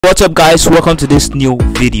What's up guys, welcome to this new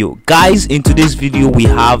video. Guys, in today's video we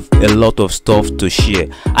have a lot of stuff to share.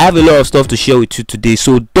 I have a lot of stuff to share with you today,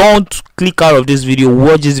 so don't click out of this video,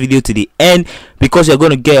 watch this video to the end because you're going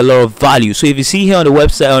to get a lot of value. So if you see here on the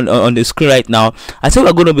website on the screen right now, I said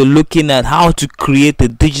we're going to be looking at how to create a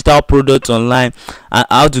digital product online and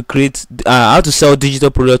how to sell digital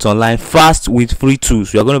products online fast with free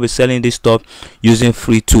tools. We are going to be selling this stuff using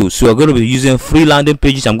free tools. So we're going to be using free landing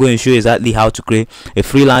pages. I'm going to show you exactly how to create a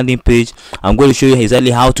free landing page. I'm going to show you exactly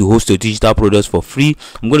how to host your digital products for free.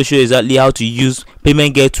 I'm going to show you exactly how to use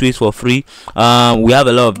payment gateways for free. We have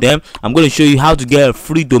a lot of them. I'm going to show you how to get a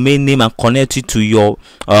free domain name and connect it to your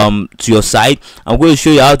site. I'm going to show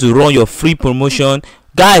you how to run your free promotion.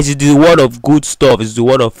 Guys, it's the word of good stuff, it's the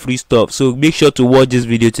word of free stuff, so make sure to watch this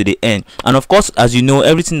video to the end. And of course, as you know,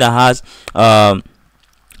 everything that has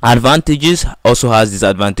advantages also has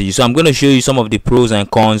disadvantages. So I'm going to show you some of the pros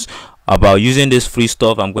and cons about using this free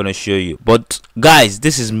stuff. I'm going to show you, but guys,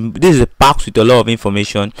 this is a pack with a lot of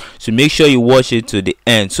information, so make sure you watch it to the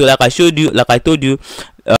end. So like I told you,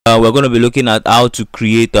 we're going to be looking at how to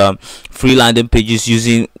create free landing pages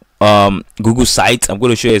using Google Sites. I'm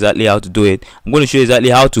going to show you exactly how to do it. I'm going to show you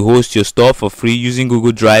exactly how to host your stuff for free using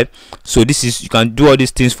Google Drive. So you can do all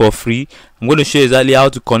these things for free. I'm going to show you exactly how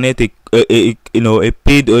to connect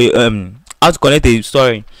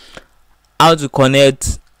how to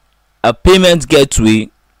connect a payment gateway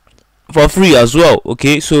for free as well.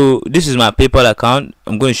 Okay, so this is my PayPal account.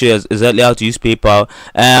 I'm going to show you exactly how to use PayPal.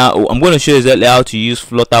 I'm going to show you exactly how to use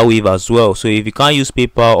Flutterwave as well. So if you can't use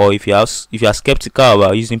PayPal, or if you are skeptical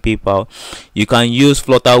about using PayPal, you can use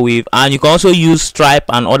Flutterwave, and you can also use Stripe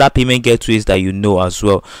and other payment gateways that you know as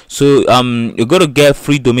well. So you're going to get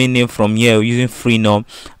free domain name from here using Freenom.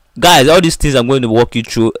 Guys, all these things I'm going to walk you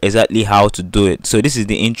through exactly how to do it. So this is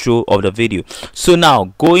the intro of the video. So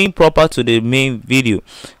now going proper to the main video.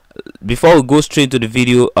 Before we go straight to the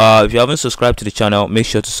video, if you haven't subscribed to the channel, make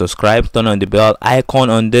sure to subscribe, turn on the bell icon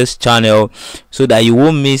on this channel so that you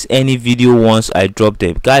won't miss any video once I drop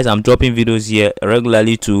them. Guys, I'm dropping videos here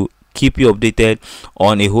regularly to keep you updated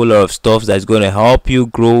on a whole lot of stuff that's going to help you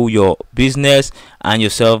grow your business and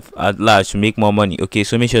yourself at large to make more money. Okay,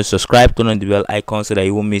 so make sure to subscribe, turn on the bell icon so that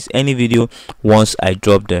you won't miss any video once I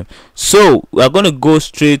drop them. So we're going to go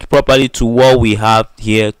straight properly to what we have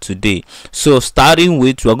here today. So starting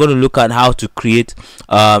with, we're going to look at how to create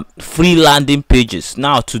free landing pages.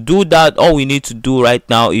 Now to do that, all we need to do right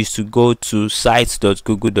now is to go to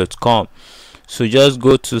sites.google.com. so just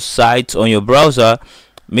go to sites on your browser.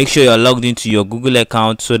 Make sure you're logged into your Google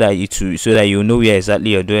account so that you know where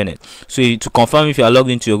exactly you're doing it. So to confirm if you are logged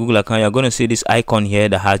into your Google account, you're going to see this icon here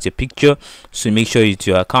that has your picture. So make sure it's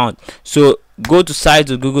your account. So go to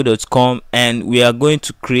sites.google.com, and we are going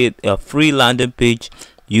to create a free landing page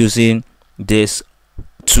using this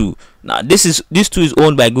tool. Now this tool is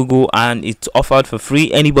owned by Google and it's offered for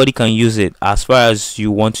free. Anybody can use it. As far as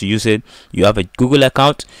you want to use it, you have a Google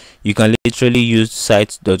account, you can literally use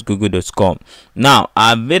sites.google.com. Now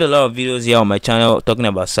I've made a lot of videos here on my channel talking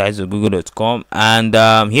about sites.google.com, and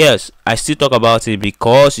yes, I still talk about it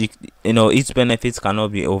because you know its benefits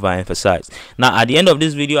cannot be overemphasized. Now at the end of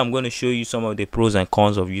this video, I'm going to show you some of the pros and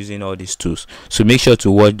cons of using all these tools, so make sure to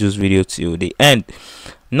watch this video till the end.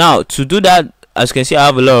 Now to do that, as you can see, I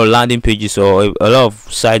have a lot of landing pages or a lot of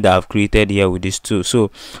sites that I've created here with this tool. So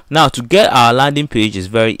now to get our landing page is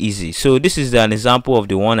very easy. So this is an example of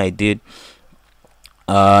the one I did.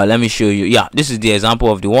 Let me show you. Yeah, this is the example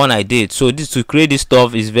of the one I did. So to create this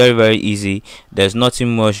stuff is very easy. There's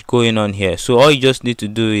nothing much going on here. So all you just need to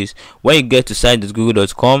do is, when you get to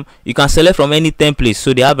site.google.com, you can select from any templates.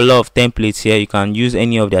 So they have a lot of templates here. You can use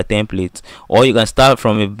any of their templates, or you can start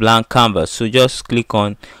from a blank canvas. So just click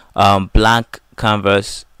on blank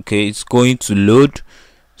canvas. Okay, it's going to load.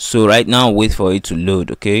 So right now, wait for it to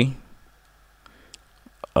load. Okay.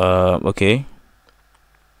 Okay,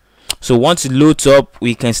 so once it loads up,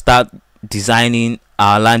 we can start designing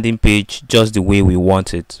our landing page just the way we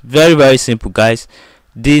want it. Very simple, guys.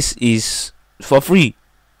 This is for free.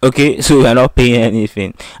 Okay, so we are not paying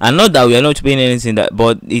anything, and not that we are not paying anything,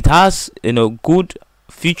 but it has good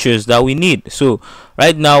features that we need. So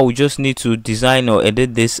right now we just need to design or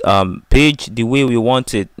edit this page the way we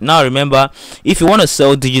want it. Now remember, if you want to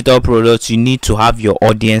sell digital products, you need to have your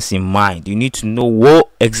audience in mind. You need to know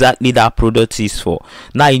what exactly that product is for.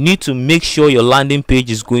 Now you need to make sure your landing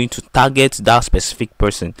page is going to target that specific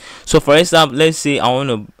person. So for example, let's say I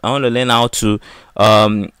want to learn how to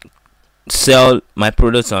sell my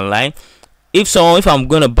products online. If I'm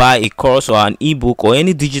gonna buy a course or an ebook or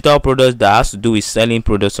any digital product that has to do with selling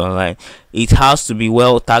products online, it has to be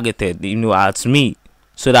well targeted, at me.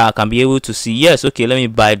 so that I can be able to see, yes, okay, let me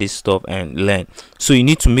buy this stuff and learn. So you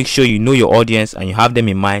need to make sure you know your audience and you have them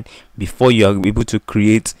in mind before you are able to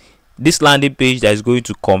create this landing page that is going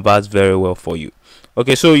to convert very well for you.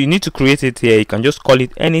 Okay, so you need to create it here. You can just call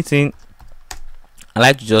it anything. I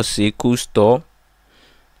like to just say cool store.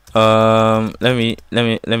 Let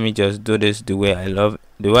me just do this the way I love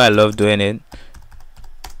doing it.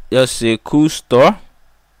 Just say cool store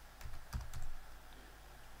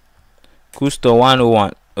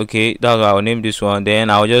 101. Okay, that's what I'll name this one. Then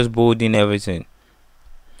I'll just bold in everything.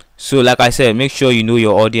 So like I said, make sure you know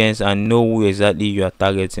your audience and know who exactly you are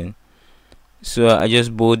targeting. So I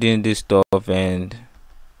just bold in this stuff and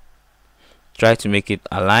try to make it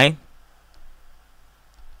align.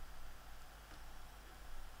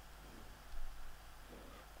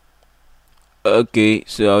 Okay,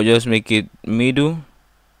 so I'll just make it middle.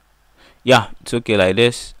 Yeah, it's okay like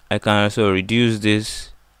this. I can also reduce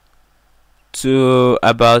this to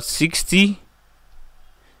about 60.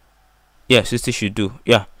 Yeah, 60 should do.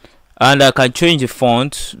 Yeah, and I can change the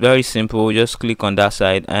font. Very simple, just click on that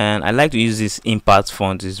side, and I like to use this impact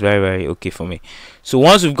font. It's very okay for me. So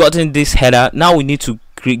once we've gotten this header, now we need to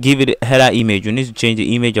give it a header image. We need to change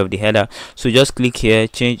the image of the header. So just click here,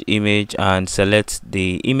 change image, and select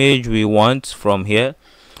the image we want from here.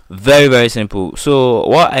 Very simple. So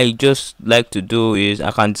what I just like to do is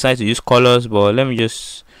I can decide to use colors, but let me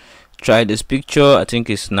just try this picture. I think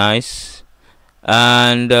it's nice.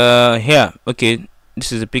 And here, okay,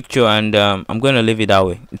 this is a picture, and I'm going to leave it that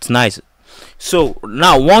way. It's nice. So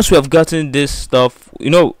now once we have gotten this stuff, you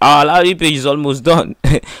know, our landing page is almost done.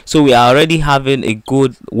 So we are already having a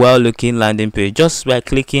good, well looking landing page just by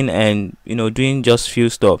clicking and, you know, doing just few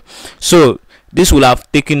stuff. So this will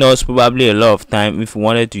have taken us probably a lot of time if we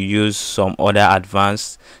wanted to use some other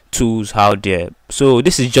advanced tools out there. So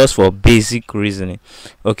this is just for basic reasoning.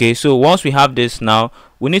 Okay, so once we have this, now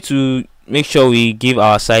we need to make sure we give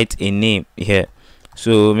our site a name here.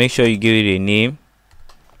 So make sure you give it a name,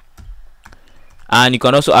 and you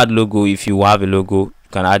can also add logo. If you have a logo, you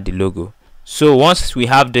can add the logo. So once we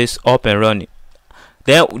have this up and running,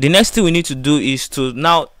 then the next thing we need to do is to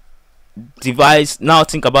now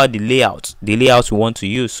think about the layout we want to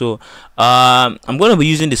use. So I'm going to be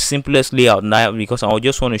using the simplest layout now because I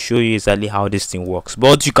just want to show you exactly how this thing works,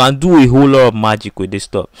 but you can do a whole lot of magic with this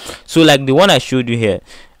stuff. So like the one I showed you here,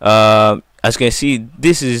 as you can see,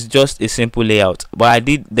 this is just a simple layout, but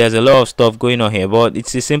there's a lot of stuff going on here, but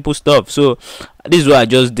it's a simple stuff. So this is what I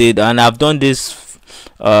just did, and I've done this.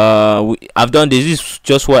 This is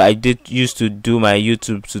just what I used to do my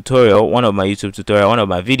YouTube tutorial, one of my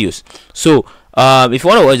videos. So if you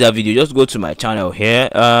want to watch that video, just go to my channel here.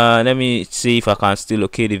 Let me see if I can still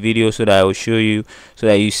locate the video so that I will show you, so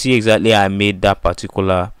that you see exactly how I made that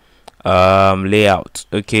particular layout.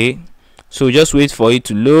 Okay, so just wait for it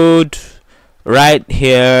to load. Right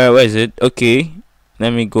here, where is it? Okay,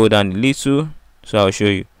 let me go down a little so I'll show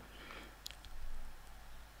you.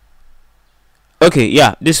 Okay,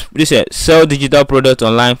 yeah, this here, sell digital product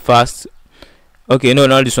online fast. Okay, no,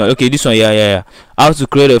 not this one. Okay, this one. Yeah, how to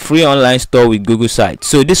create a free online store with Google Sites.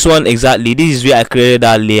 So this one exactly, this is where I created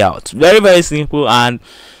that layout. Very simple, and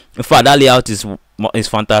in fact that layout is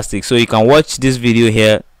fantastic. So you can watch this video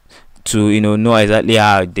here to, you know exactly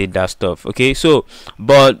how I did that stuff. Okay, so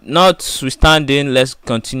but notwithstanding, let's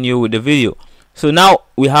continue with the video. So now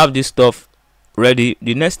we have this stuff ready.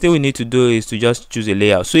 The next thing we need to do is to just choose a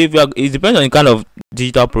layout. So if it depends on the kind of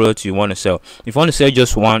digital product you want to sell. If you want to sell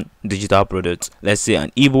just one digital product, let's say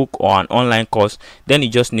an ebook or an online course, then you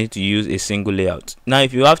just need to use a single layout. Now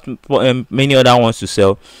if you have many other ones to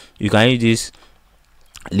sell, you can use this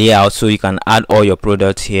layout, so you can add all your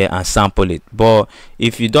products here and sample it. But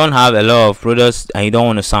if you don't have a lot of products and you don't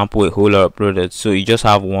want to sample a whole lot of products, so you just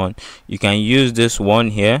have one, you can use this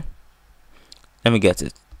one here. Let me get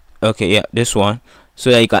it. Okay, yeah, this one,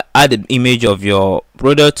 so that you can add the image of your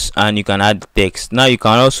products and you can add text. Now you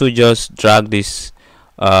can also just drag this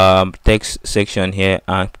text section here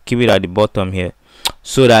and keep it at the bottom here,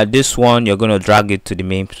 so that this one you're going to drag it to the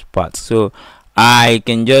main part. So I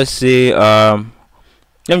can just say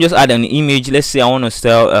let me just add an image. Let's say I want to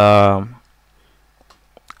sell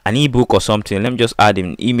an ebook or something. Let me just add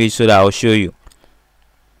an image so that I'll show you.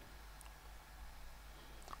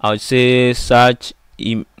 I'll say search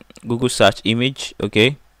Google search image.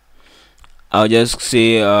 Okay, I'll just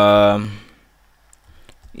say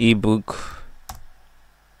ebook.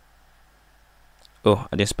 Oh,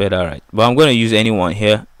 I didn't spell that right, but I'm going to use anyone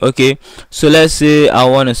here. Okay, so let's say I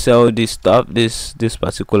want to sell this stuff, this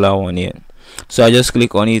particular one here. So I just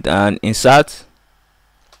click on it and insert.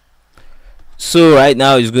 So right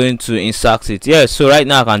now it's going to insert it. Yeah, so right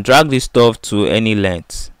now I can drag this stuff to any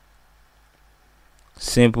length,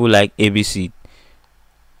 simple like ABC.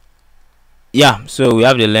 Yeah, so we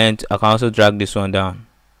have the length. I can also drag this one down.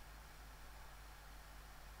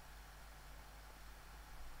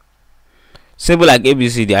 Simple like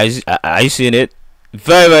ABCD. Are you seeing it?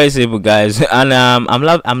 Very simple, guys. And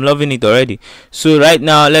I'm loving it already. So right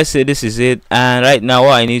now, let's say this is it, and right now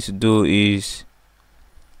what I need to do is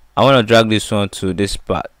I want to drag this one to this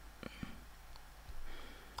part.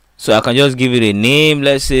 So I can just give it a name.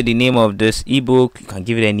 Let's say the name of this ebook. You can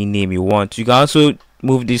give it any name you want. You can also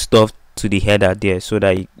move this stuff to the header there so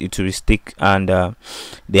that it will stick, and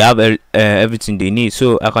they have everything they need.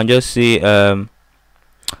 So I can just say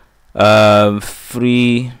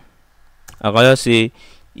free. I can just say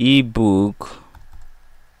ebook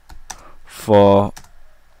for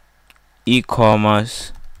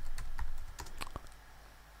e-commerce.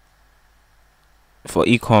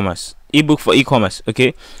 Ebook for e-commerce.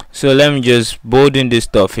 Okay, so let me just bold in this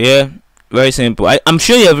stuff here. Very simple. I'm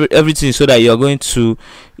showing you everything so that you're going to,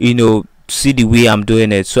 you know, see the way I'm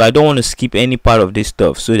doing it. So I don't want to skip any part of this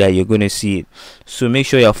stuff so that you're going to see it. So make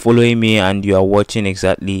sure you're following me and you are watching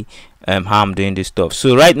exactly how I'm doing this stuff.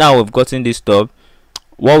 So right now we've gotten this stuff.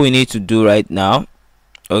 What we need to do right now,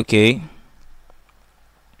 okay,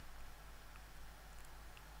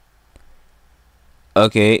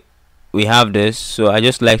 we have this. So I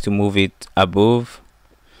just like to move it above,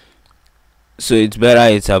 so it's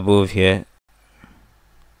better it's above here.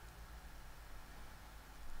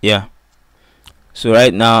 Yeah, so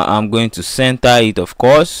right now I'm going to center it, of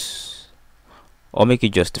course, or make it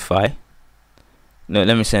justify. No,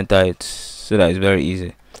 let me center it so that it's very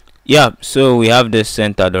easy. Yeah, so we have this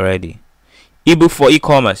centered already. Ebook for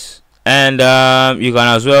e-commerce, and you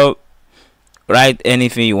can as well write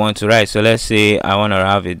anything you want to write. So let's say I want to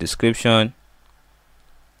have a description.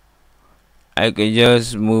 I can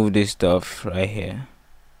just move this stuff right here.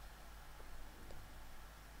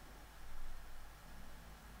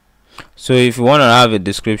 So if you want to have a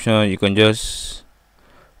description, you can just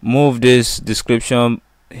move this description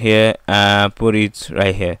here and put it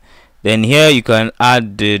right here. Then here you can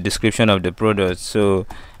add the description of the product. So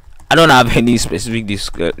I don't have any specific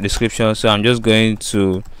description, so I'm just going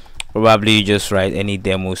to probably just write any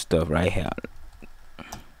demo stuff right here.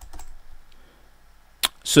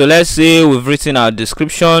 So let's say we've written our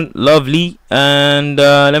description. Lovely. And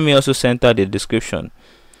let me also center the description.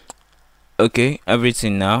 Okay,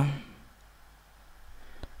 everything now.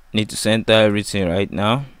 Need to center everything right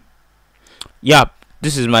now. Yeah,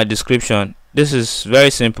 this is my description. This is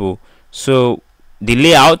very simple. So the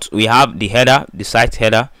layout, we have the header, the site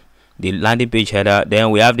header, the landing page header,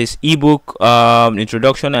 then we have this ebook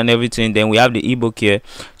introduction and everything, then we have the ebook here.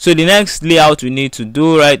 So the next layout we need to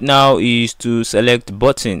do right now is to select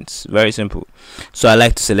buttons. Very simple. So I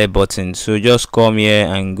like to select buttons, so just come here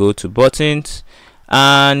and go to buttons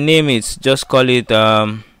and name it, just call it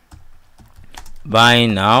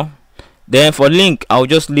buying now. Then for link, I'll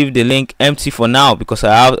just leave the link empty for now because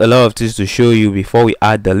I have a lot of things to show you before we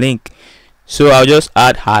add the link. So I'll just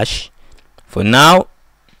add hash for now.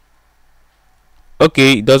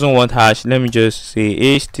 Okay, it doesn't want hash. Let me just say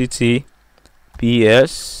https.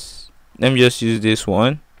 Let me just use this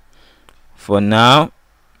one for now.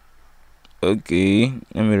 Okay,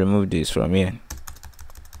 let me remove this from here.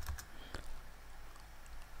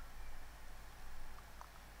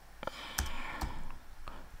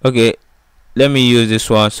 Okay, let me use this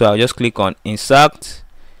one. So I'll just click on insert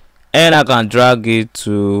and I can drag it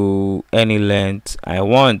to any length I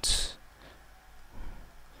want.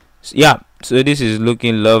 Yeah, so this is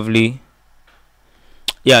looking lovely.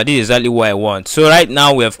 Yeah, this is exactly what I want. So right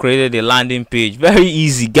now we have created a landing page. Very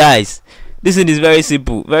easy, guys. This thing is very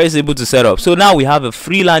simple to set up. So now we have a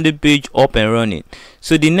free landing page up and running.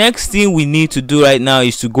 So the next thing we need to do right now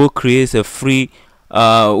is to go create a free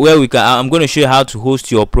where we can, I'm going to show you how to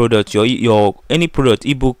host your product, your any product,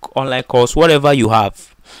 ebook, online course, whatever you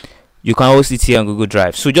have. You can host it here on Google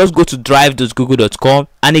Drive. So just go to drive.google.com,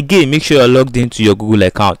 and again make sure you're logged into your Google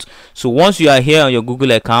account. So once you are here on your Google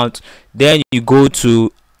account, then you go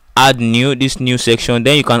to add new, this new section,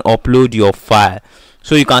 then you can upload your file.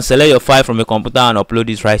 So you can select your file from your computer and upload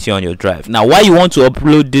it right here on your drive. Now why you want to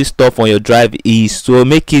upload this stuff on your drive is to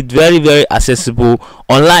make it very accessible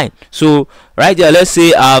online. So right there, let's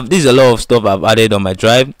say this is a lot of stuff I've added on my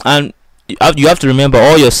drive, and you have to remember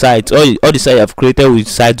all your sites, all the sites I've created with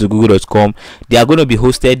sites.google.com, they are going to be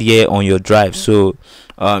hosted here on your drive. So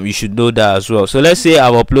you should know that as well. So let's say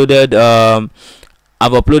I've uploaded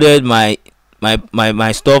my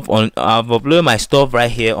my stuff on, I've uploaded my stuff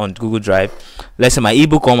right here on Google Drive. Let's say my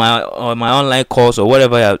ebook or my online course or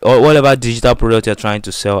whatever digital product you're trying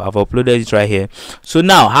to sell. I've uploaded it right here. So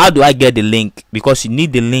now how do I get the link? Because you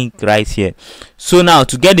need the link right here. So now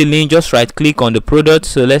to get the link, just right click on the product.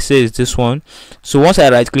 So let's say it's this one. So once I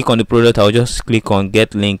right click on the product, I'll just click on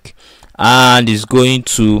get link, and it's going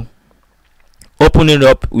to open it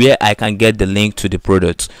up where I can get the link to the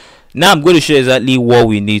product. Now I'm going to show you exactly what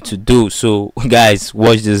we need to do. So guys,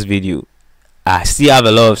 watch this video. I still have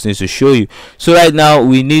a lot of things to show you. So right now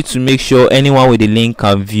we need to make sure anyone with the link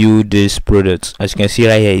can view this product. As you can see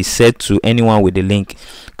right here, it's set to anyone with the link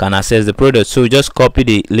can access the product. So just copy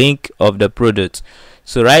the link of the product.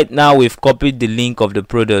 So right now we've copied the link of the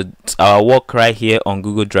product. Our work right here on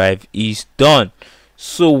Google Drive is done.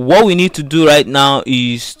 So what we need to do right now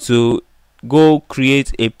is to go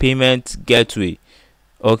create a payment gateway.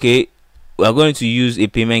 Okay, we are going to use a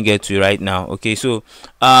payment gateway right now. Okay, so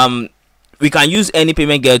we can use any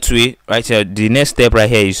payment gateway right here. The next step right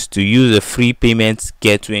here is to use a free payment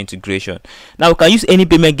gateway integration. Now we can use any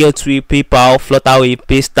payment gateway: PayPal, Flutterwave,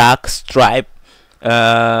 Paystack, Stripe,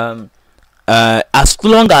 as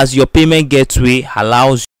long as your payment gateway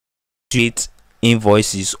allows you to create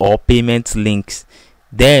invoices or payment links,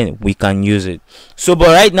 then we can use it. So but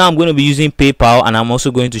right now I'm going to be using PayPal, and I'm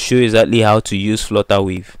also going to show you exactly how to use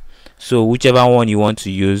Flutterwave. So whichever one you want to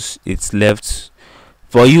use, it's left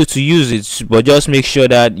for you to use it, but just make sure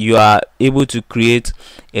that you are able to create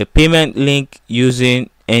a payment link using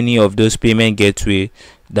any of those payment gateway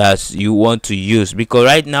that you want to use. Because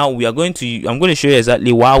right now I'm going to show you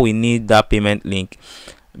exactly why we need that payment link,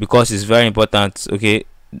 because it's very important. Okay,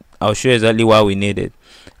 I'll show you exactly why we need it.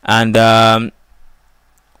 And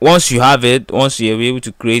once you have it, once you're able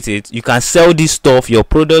to create it, you can sell this stuff, your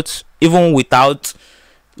products, even without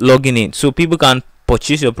logging in. So people can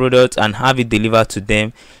purchase your products and have it delivered to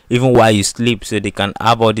them even while you sleep, so they can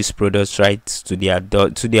have all these products right to their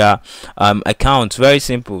account. Very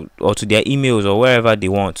simple, or to their emails or wherever they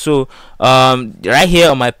want. So right here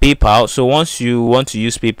on my PayPal, so once you want to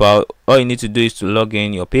use PayPal, all you need to do is to log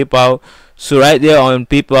in your PayPal. So right there on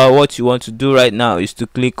PayPal, what you want to do right now is to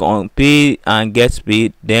click on pay and get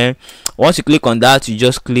paid. Then once you click on that, you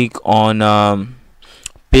just click on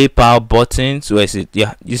PayPal buttons. Where is it?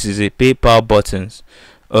 Yeah, this is a PayPal buttons.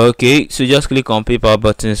 Okay, so just click on PayPal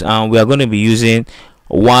buttons, and we are going to be using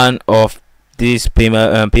one of these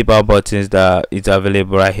PayPal buttons that is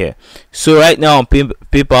available right here. So right now on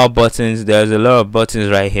PayPal buttons, there's a lot of buttons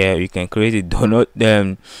right here. You can create a donate.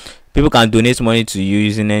 People can donate money to you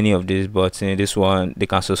using any of these buttons. This one, they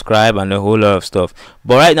can subscribe and a whole lot of stuff.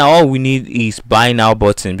 But right now all we need is buy now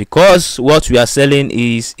button, because what we are selling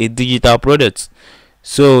is a digital product,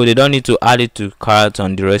 so they don't need to add it to carts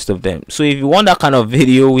and the rest of them. So if you want that kind of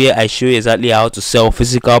video where I show you exactly how to sell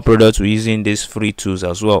physical products using these free tools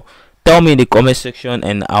as well, tell me in the comment section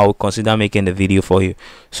and I'll consider making the video for you.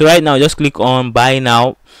 So right now just click on buy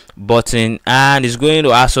now button, and it's going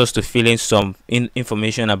to ask us to fill in some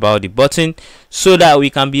information about the button, so that we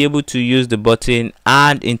can be able to use the button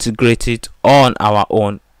and integrate it on our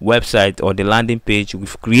own website or the landing page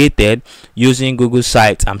we've created using Google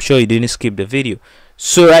Sites. I'm sure you didn't skip the video.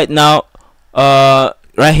 So right now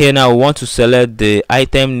right here now we want to select the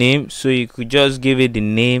item name, so you could just give it the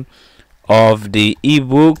name of the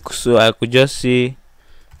ebook. So I could just say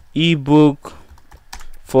ebook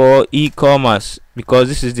for e-commerce, because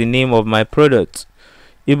this is the name of my product,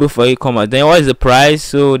 ebook for e-commerce. Then what is the price?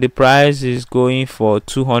 So the price is going for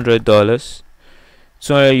 $200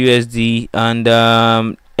 USD, and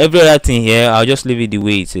every other thing here I'll just leave it the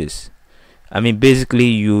way it is. I mean, basically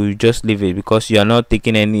you just leave it because you are not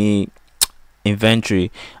taking any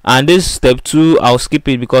inventory. And this step 2, I'll skip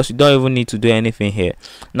it because you don't even need to do anything here.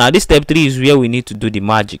 Now this step 3 is where we need to do the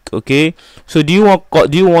magic. Okay, so do you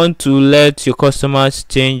want to let your customers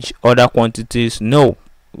change other quantities? No,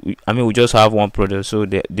 I mean, we just have one product, so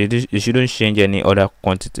they shouldn't change any other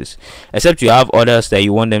quantities, except you have others that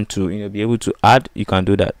you want them to be able to add. You can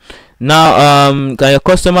do that. Now can your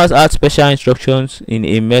customers add special instructions in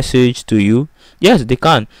a message to you? Yes, they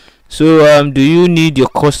can. So do you need your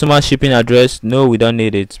customer shipping address? No, we don't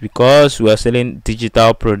need it, because we are selling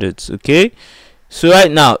digital products. Okay, so right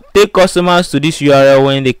now take customers to this URL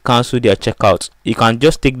when they cancel their checkout. You can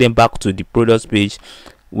just take them back to the product page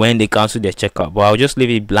when they cancel their checkout, but I'll just leave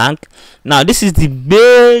it blank. Now this is the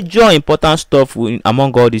major important stuff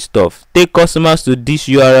among all this stuff. Take customers to this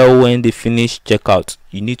URL when they finish checkout.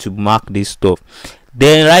 You need to mark this stuff.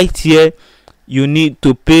 Then right here you need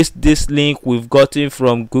to paste this link we've gotten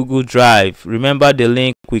from Google Drive. Remember the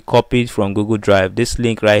link link we copied from Google Drive, this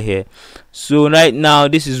link right here. So right now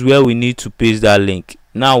this is where we need to paste that link.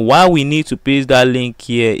 Now why we need to paste that link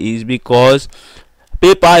here is because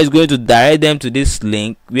PayPal is going to direct them to this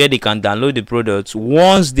link where they can download the products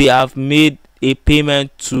once they have made a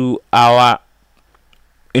payment to our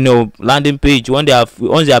landing page. Once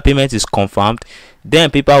their payment is confirmed, then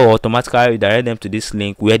PayPal will automatically direct them to this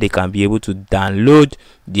link where they can be able to download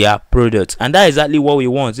their products. And that's exactly what we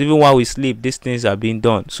want. Even while we sleep, these things are being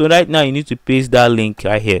done. So right now you need to paste that link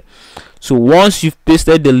right here. So once you've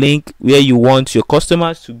pasted the link where you want your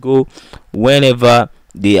customers to go whenever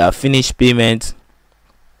they are finished payment,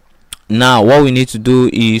 now what we need to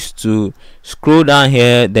do is to scroll down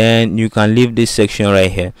here, then you can leave this section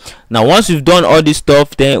right here. Now once you've done all this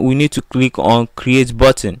stuff, then we need to click on create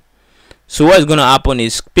button. So what is going to happen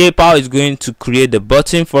is PayPal is going to create the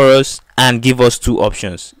button for us and give us two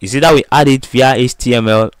options. Is either we add it via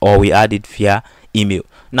HTML or we add it via email.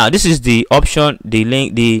 Now this is the option. The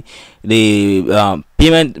link, the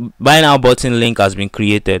payment buy now button link has been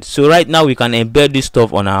created. So right now we can embed this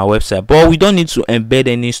stuff on our website, but we don't need to embed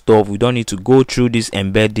any stuff. We don't need to go through this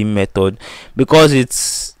embedding method because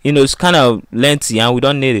it's it's kind of lengthy and we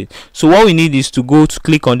don't need it. So what we need is to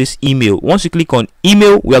click on this email. Once you click on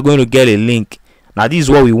email, we are going to get a link. Now this is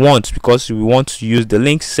what we want because we want to use the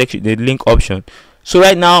link section, the link option. So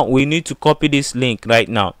right now we need to copy this link right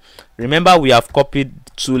now. Remember, we have copied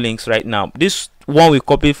two links right now. This one we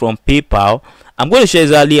copied from PayPal. I'm going to show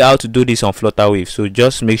exactly how to do this on Flutterwave, so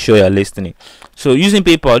just make sure you're listening. So using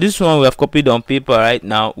PayPal, this one we have copied on PayPal right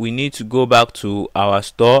now. We need to go back to our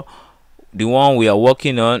store, the one we are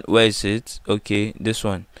working on. Where is it? Okay, this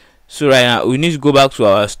one. So right now we need to go back to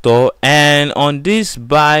our store, and on this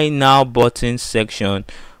buy now button section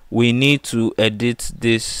we need to edit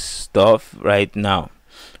this stuff right now.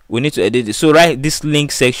 We need to edit it. So this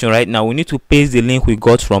link section right now, we need to paste the link we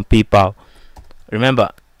got from PayPal. Remember,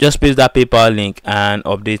 just paste that PayPal link and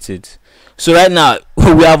update it. So right now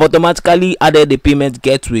we have automatically added the payment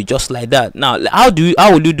gateway just like that. Now how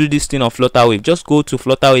will you do this thing on Flutterwave? Just go to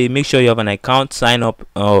Flutterwave, make sure you have an account, sign up,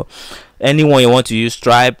 or anyone you want to use,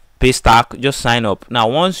 Stripe, Paystack, just sign up. Now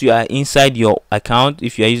once you are inside your account,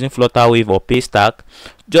 if you are using Flutterwave or Paystack,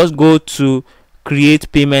 just go to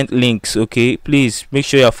create payment links. Okay, please make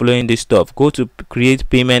sure you're following this stuff. Go to create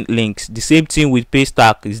payment links. The same thing with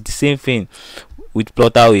Paystack, is the same thing with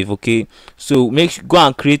Flutterwave. Okay, so go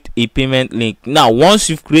and create a payment link. Now once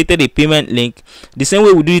you've created a payment link, the same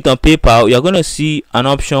way we do it on PayPal, you're going to see an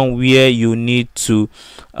option where you need to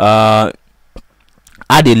add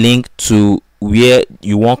a link to where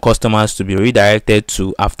you want customers to be redirected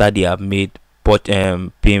to after they have made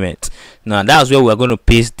payment. Now that's where we are going to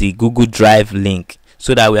paste the Google Drive link,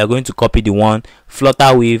 so that we are going to copy the one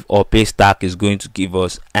Flutterwave or Paystack is going to give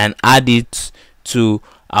us and add it to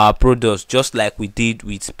our products, just like we did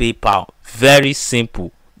with PayPal. Very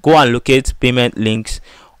simple. Go and locate payment links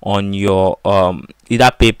on your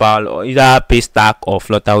either PayPal or either Paystack or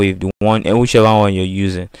Flutterwave, the one and whichever one you're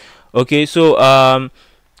using. Okay, so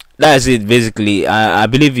that's it basically. I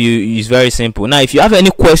believe it's very simple. Now if you have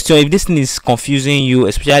any question, if this thing is confusing you,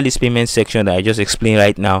 especially this payment section that I just explained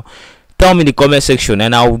right now, tell me in the comment section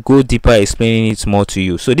and I'll go deeper explaining it more to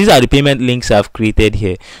you. So these are the payment links I've created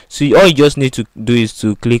here. So all you just need to do is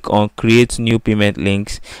to click on create new payment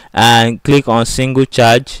links and click on single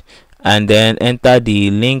charge, and then enter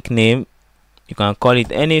the link name. You can call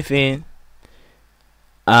it anything,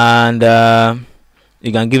 and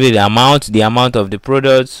you can give it the amount of the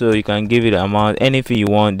product. So you can give it the amount, anything you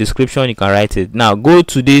want. Description, you can write it. Now go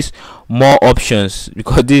to this more options,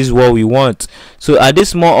 because this is what we want. So at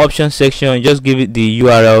this more options section, just give it the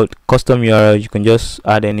URL, custom URL. You can just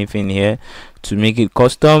add anything here to make it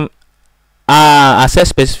custom. Accept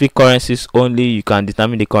specific currencies only. You can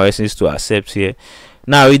determine the currencies to accept here.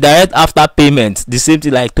 Now redirect after payment, the same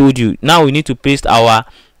thing like I told you. Now we need to paste our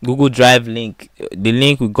Google Drive link, the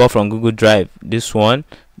link we got from Google Drive, this one.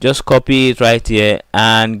 Just copy it right here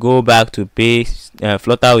and go back to paste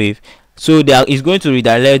Flutterwave. So it's going to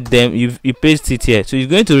redirect them. You paste it here, so it's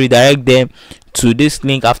going to redirect them to this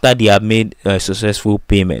link after they have made a successful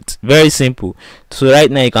payment. Very simple. So right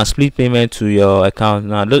now you can split payment to your account.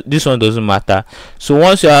 Now this one doesn't matter. So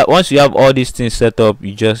once you have all these things set up,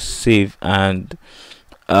 you just save, and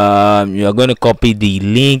you are going to copy the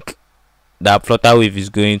link that Flutterwave is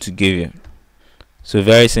going to give you. So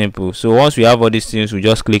very simple. So once we have all these things, we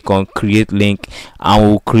just click on create link and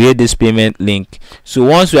we'll create this payment link. So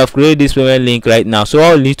once we have created this payment link right now, so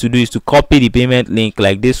all we need to do is to copy the payment link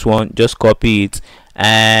like this one. Just copy it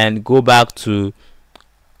and go back to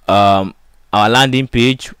our landing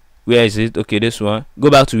page where is it? Okay, this one. Go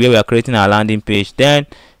back to where we are creating our landing page. Then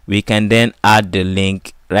we can then add the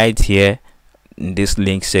link right here in this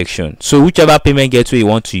link section. So whichever payment gateway you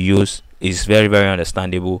want to use is very, very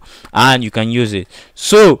understandable, and you can use it.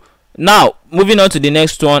 So now moving on to the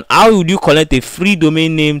next one, how would you collect a free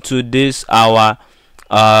domain name to this our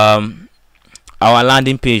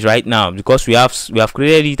landing page right now? Because we have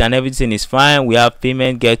created it and everything is fine. We have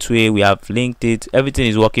payment gateway, we have linked it, everything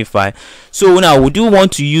is working fine. So now would you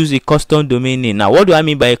want to use a custom domain name? Now what do I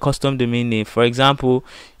mean by a custom domain name? For example,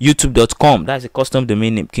 youtube.com, that's a custom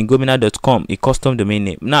domain name. kingobinnar.com, a custom domain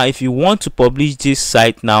name. Now if you want to publish this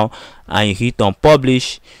site now and you hit on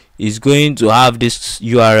publish, is going to have this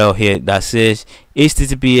URL here that says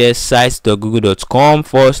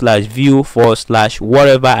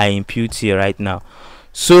https://sites.google.com/view/whatever I impute here right now.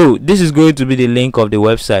 So this is going to be the link of the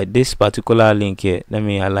website, this particular link here. Let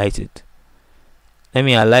me highlight it. Let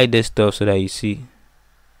me highlight this stuff so that you see.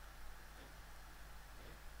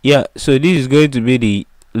 Yeah, so this is going to be the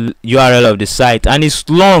URL of the site, and it's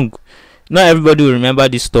long. Not everybody will remember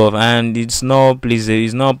this stuff, and it's not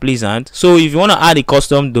pleasant. So if you want to add a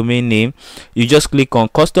custom domain name, you just click on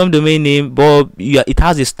custom domain name, but it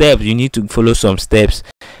has the steps. You need to follow some steps.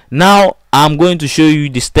 Now I'm going to show you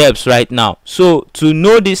the steps right now. So to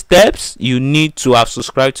know these steps, you need to have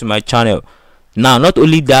subscribed to my channel. Now not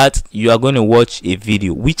only that, you are going to watch a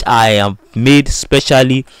video which I have made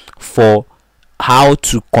specially for how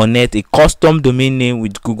to connect a custom domain name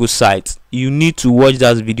with Google sites. You need to watch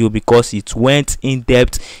that video because it went in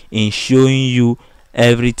depth in showing you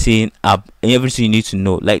everything you need to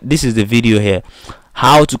know. Like, this is the video here,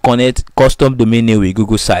 how to connect custom domain name with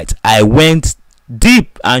Google sites. I went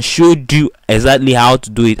deep and showed you exactly how to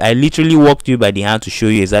do it. I literally walked you by the hand to show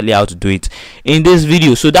you exactly how to do it in this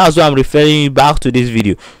video. So that's why I'm referring you back to this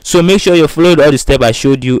video. So make sure you followed all the steps I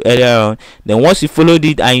showed you earlier on. Then once you followed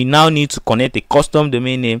it and you now need to connect a custom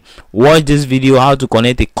domain name, watch this video, how to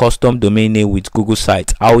connect a custom domain name with Google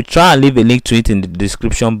sites. I will try and leave a link to it in the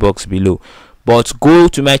description box below. But go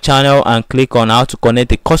to my channel and click on how to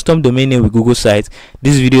connect a custom domain name with Google sites.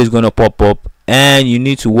 This video is going to pop up and you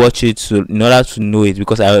need to watch it in order to know it,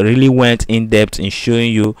 because I really went in depth in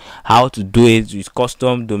showing you how to do it with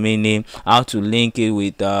custom domain name, how to link it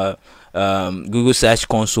with Google Search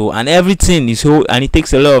Console, and everything is whole, and it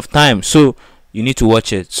takes a lot of time, so you need to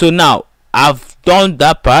watch it. So now I've done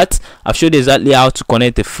that part. I've showed exactly how to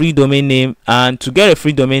connect a free domain name, and to get a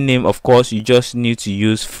free domain name, of course, you just need to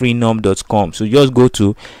use freenom.com. so just go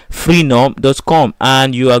to freenom.com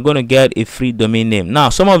and you are going to get a free domain name. Now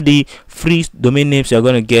some of the free domain names you're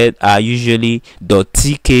going to get are usually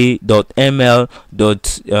 .tk, .ml,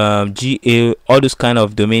 .ga, all those kind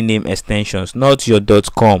of domain name extensions, not your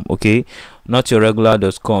 .com, okay, not your regular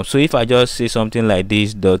 .com. So if I just say something like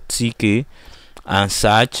this, .tk, and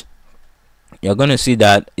search, you're going to see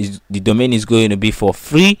that the domain is going to be for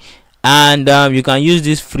free, and you can use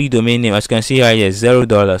this free domain name. As you can see right here,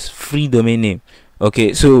 $0 free domain name.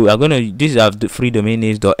 Okay, so we're going to, these are the free domain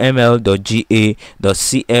names, .ml, .ga,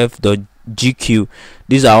 .cf, .gq.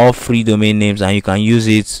 These are all free domain names, and you can use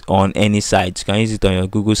it on any site. You can use it on your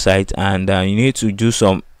Google site, and you need to do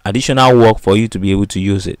some additional work for you to be able to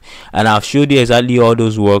use it, and I've showed you exactly all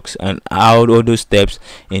those works and all those steps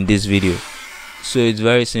in this video. So it's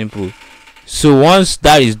very simple. So once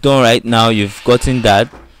that is done right now, you've gotten that,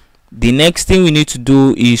 the next thing we need to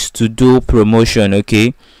do is to do promotion.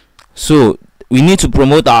 Okay, so we need to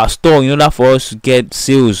promote our store in order for us to get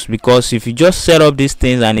sales, because if you just set up these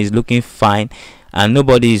things and it's looking fine and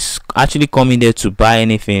nobody is actually coming there to buy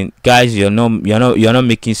anything, guys, you're not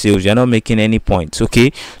making sales, you're not making any points.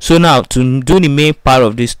 Okay, so now to do the main part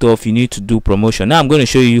of this stuff, you need to do promotion. Now I'm going to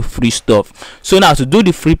show you free stuff. So now to do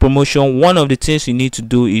the free promotion, one of the things you need to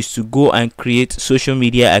do is to go and create social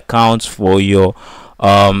media accounts for your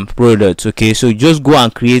products. Okay, so just go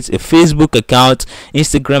and create a Facebook account,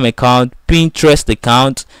 Instagram account, Pinterest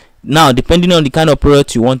account. Now depending on the kind of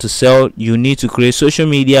product you want to sell, you need to create social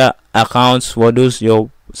media accounts for those your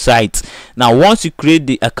sites. Now once you create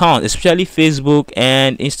the account, especially Facebook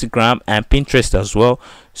and Instagram and Pinterest as well,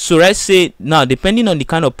 so let's say now depending on the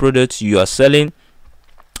kind of products you are selling,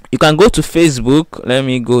 you can go to Facebook. Let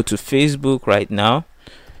me go to Facebook right now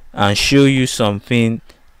and show you something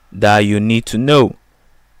that you need to know.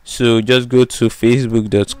 So just go to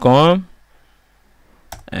facebook.com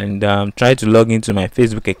and try to log into my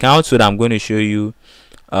Facebook account, so that I'm going to show you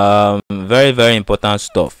very, very important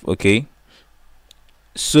stuff. Okay,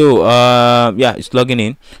 so yeah, it's logging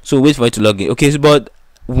in, so wait for it to log in. Okay, so, but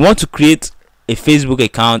we want to create a Facebook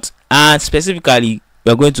account, and specifically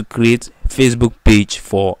we're going to create Facebook page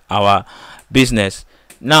for our business.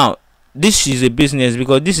 Now this is a business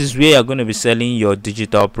because this is where you're going to be selling your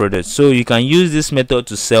digital products. So you can use this method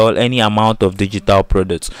to sell any amount of digital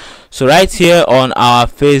products. So right here on our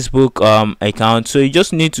Facebook account, so you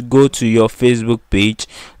just need to go to your Facebook page.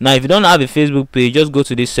 Now if you don't have a Facebook page, just go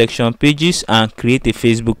to this section, pages, and create a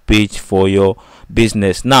Facebook page for your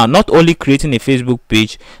business. Now, not only creating a Facebook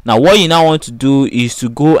page, now what you now want to do is to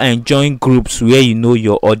go and join groups where you know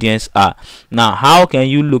your audience are. Now how can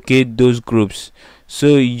you locate those groups?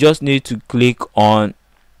 So you just need to click on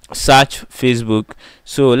search Facebook.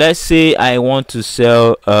 So let's say I want to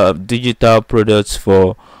sell digital products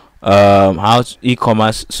for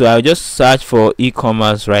e-commerce. So I'll just search for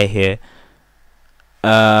e-commerce right here.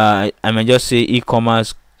 I may just say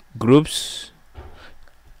e-commerce groups.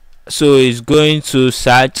 So it's going to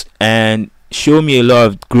search and show me a lot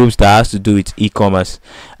of groups that has to do with e-commerce.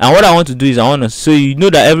 And what I want to do is I want to, so you know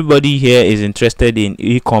that everybody here is interested in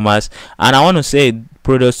e-commerce, and I want to say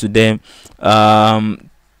products to them,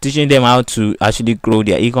 teaching them how to actually grow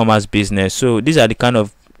their e-commerce business. So these are the kind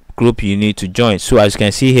of group you need to join. So as you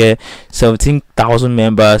can see here, 17,000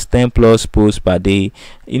 members, 10 plus posts per day.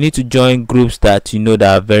 You need to join groups that you know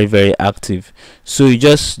that are very, very active. So you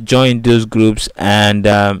just join those groups, and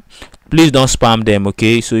please don't spam them,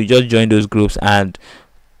 okay? So you just join those groups and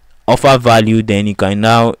offer value. Then you can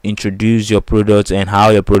now introduce your products and how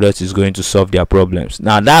your product is going to solve their problems.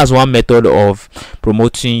 Now that's one method of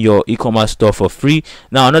promoting your e-commerce store for free.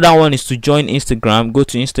 Now another one is to join Instagram. Go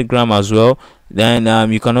to Instagram as well.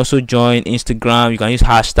 Then you can also join Instagram. You can use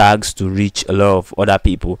hashtags to reach a lot of other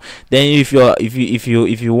people. Then if you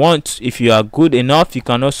are good enough, you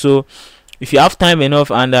can also, if you have time enough,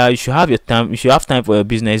 and you should have your time, if you have time for your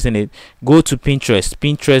business, isn't it, go to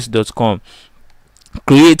pinterest.com,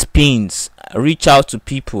 create pins, reach out to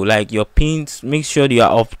people. Like your pins, make sure you are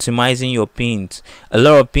optimizing your pins. A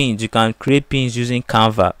lot of pins, you can create pins using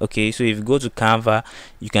Canva. Okay, so if you go to Canva,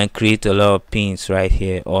 you can create a lot of pins right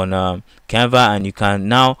here on Canva, and you can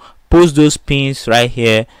now post those pins right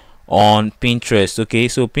here on Pinterest. Okay,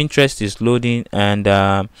 so Pinterest is loading, and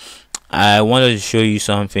I wanted to show you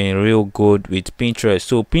something real good with Pinterest.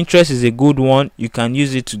 So Pinterest is a good one. You can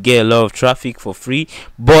use it to get a lot of traffic for free,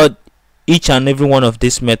 but each and every one of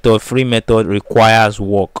this free method requires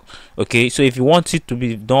work. Okay, so if you want it to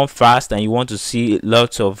be done fast and you want to see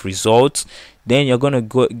lots of results, then you're gonna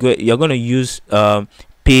you're gonna use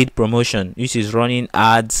paid promotion, which is running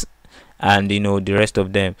ads and the rest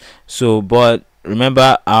of them. So but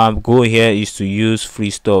remember, goal here is to use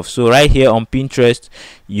free stuff. So right here on Pinterest,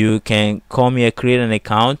 you can come here, create an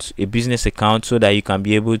account, a business account, so that you can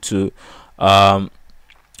be able to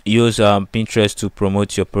use Pinterest to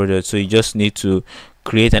promote your product. So you just need to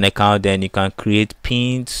create an account, then you can create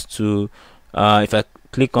pins to if I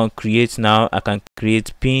click on create now, I can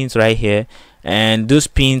create pins right here, and those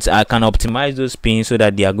pins, I can optimize those pins so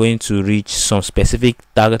that they are going to reach some specific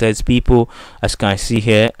targeted people. As you can see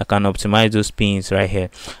here, I can optimize those pins right here.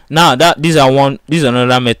 Now this is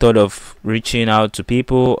another method of reaching out to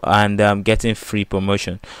people and getting free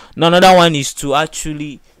promotion. Now another one is to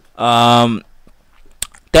actually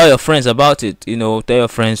tell your friends about it. Tell your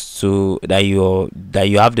friends that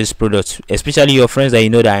you have this product, especially your friends that you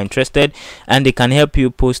know that are interested, and they can help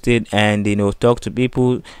you post it, and talk to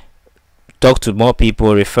people, talk to more people,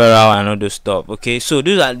 referral and all those stuff. Okay, so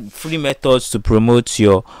those are free methods to promote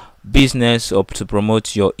your business or to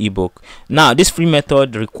promote your ebook. Now this free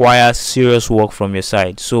method requires serious work from your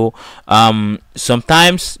side. So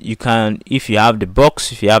sometimes you can, if you have the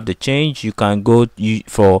box, if you have the change, you can go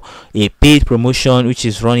for a paid promotion, which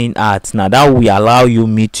is running ads. Now that will allow you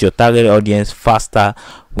meet your target audience faster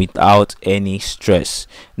without any stress.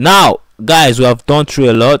 Now guys, we have done through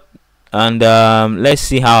a lot, and let's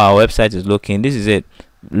see how our website is looking. This is it,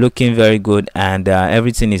 looking very good, and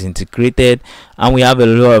everything is integrated, and we have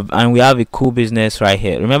a cool business right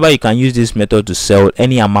here. Remember, you can use this method to sell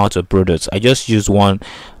any amount of products. I just used one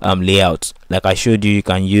layout. Like I showed you, you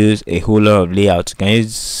can use a whole lot of layouts. You can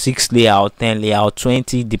use 6 layout, 10 layout,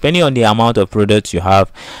 20, depending on the amount of products you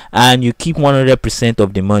have, and you keep 100%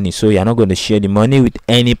 of the money. So you're not going to share the money with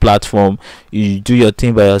any platform. You do your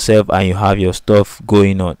thing by yourself, and you have your stuff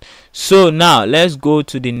going on. So now let's go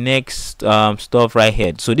to the next stuff right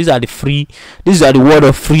here. So these are the word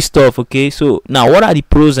of free stuff. Okay, so now what are the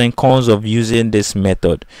pros and cons of using this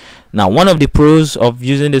method? Now one of the pros of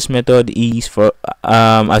using this method is, for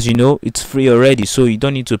as you know, it's free already, so you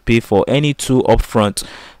don't need to pay for any tool upfront.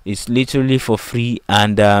 It's literally for free,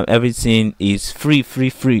 and everything is free.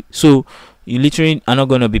 So you literally are not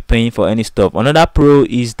going to be paying for any stuff. Another pro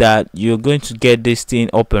is that you're going to get this thing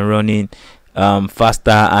up and running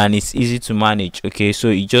faster, and it's easy to manage. Okay, so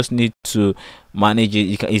you just need to manage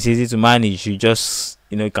it. It's easy to manage. You just,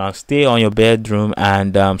 you can stay on your bedroom,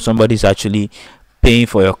 and somebody's actually paying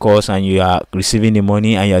for your course, and you are receiving the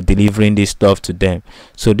money, and you are delivering this stuff to them.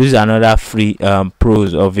 So this is another free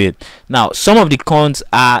pros of it. Now some of the cons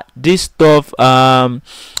are this stuff.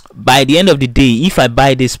 By the end of the day, if I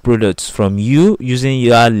buy these products from you using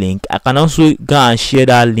your link, I can also go and share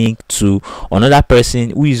that link to another person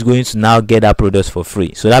who is going to now get that product for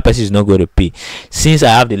free. So that person is not going to pay, since I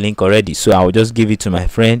have the link already. So I will just give it to my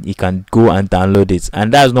friend. He can go and download it,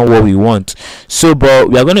 and that's not what we want. So but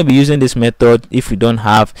we are going to be using this method if we don't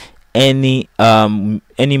have any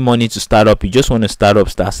money to start up. You just want to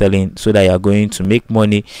start selling, so that you are going to make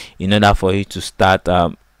money in order for you to start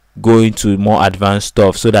going to more advanced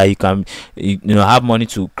stuff, so that you can have money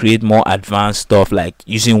to create more advanced stuff, like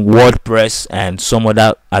using WordPress and some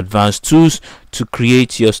other advanced tools to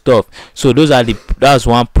create your stuff. So that's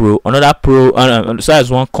one pro. Another pro, that's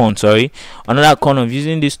one con, sorry. Another con of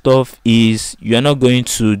using this stuff is you are not going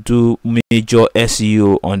to do major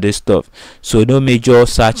SEO on this stuff. So no major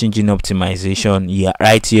search engine optimization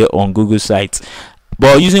right here on Google sites.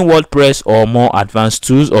 But using WordPress or more advanced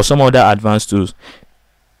tools, or some other advanced tools,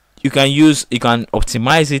 you can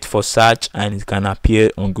optimize it for search, and it can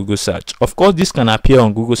appear on Google search. Of course this can appear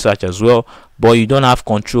on Google search as well, but you don't have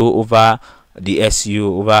control over the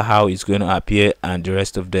SEO, over how it's going to appear and the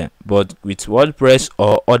rest of them. But with WordPress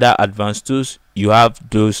or other advanced tools, you have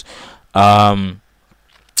those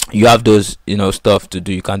stuff to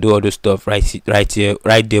do. You can do all those stuff right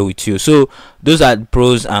there with you. So those are the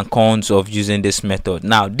pros and cons of using this method.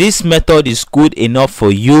 Now this method is good enough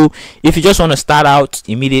for you if you just want to start out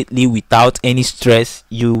immediately without any stress.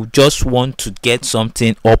 You just want to get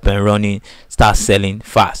something up and running, start selling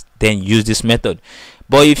fast, then use this method.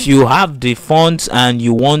 But if you have the funds and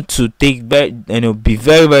you want to be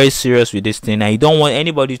very, very serious with this thing, and you don't want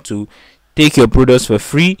anybody to take your products for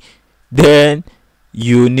free, then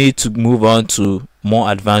you need to move on to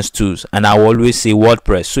more advanced tools. And I will always say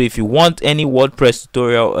WordPress. So if you want any WordPress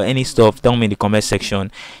tutorial or any stuff, tell me in the comment section,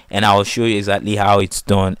 and I will show you exactly how it's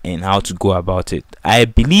done and how to go about it. I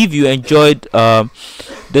believe you enjoyed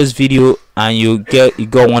this video, and you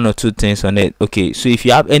got one or two things on it. Okay, so if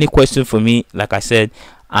you have any question for me, like I said,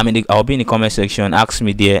 I'll be in the comment section. Ask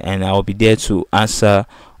me there, and I'll be there to answer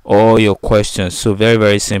all your questions. So very,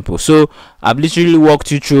 very simple. So I've literally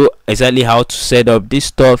walked you through exactly how to set up this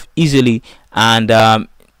stuff easily, and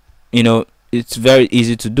it's very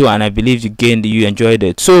easy to do, and I believe you enjoyed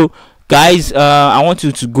it. So guys, I want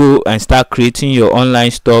you to go and start creating your online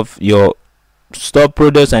stuff, your store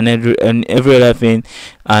products, and every other thing,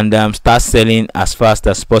 and start selling as fast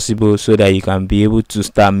as possible, so that you can be able to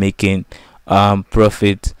start making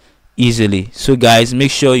profit easily. So guys, make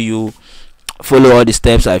sure you follow all the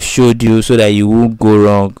steps I've showed you, so that you won't go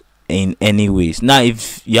wrong in any ways. Now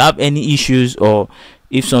if you have any issues, or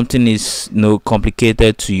if something is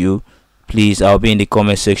complicated to you, please, I'll be in the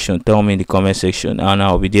comment section. Tell me in the comment section, and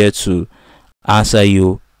I'll be there to answer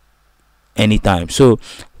you anytime. So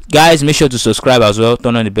guys, make sure to subscribe as well.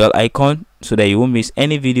 Turn on the bell icon, so that you won't miss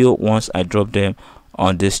any video once I drop them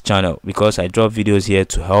on this channel, because I drop videos here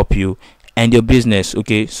to help you and your business.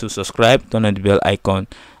 Okay, so subscribe, turn on the bell icon.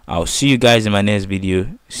 I'll see you guys in my next video.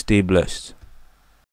 Stay blessed.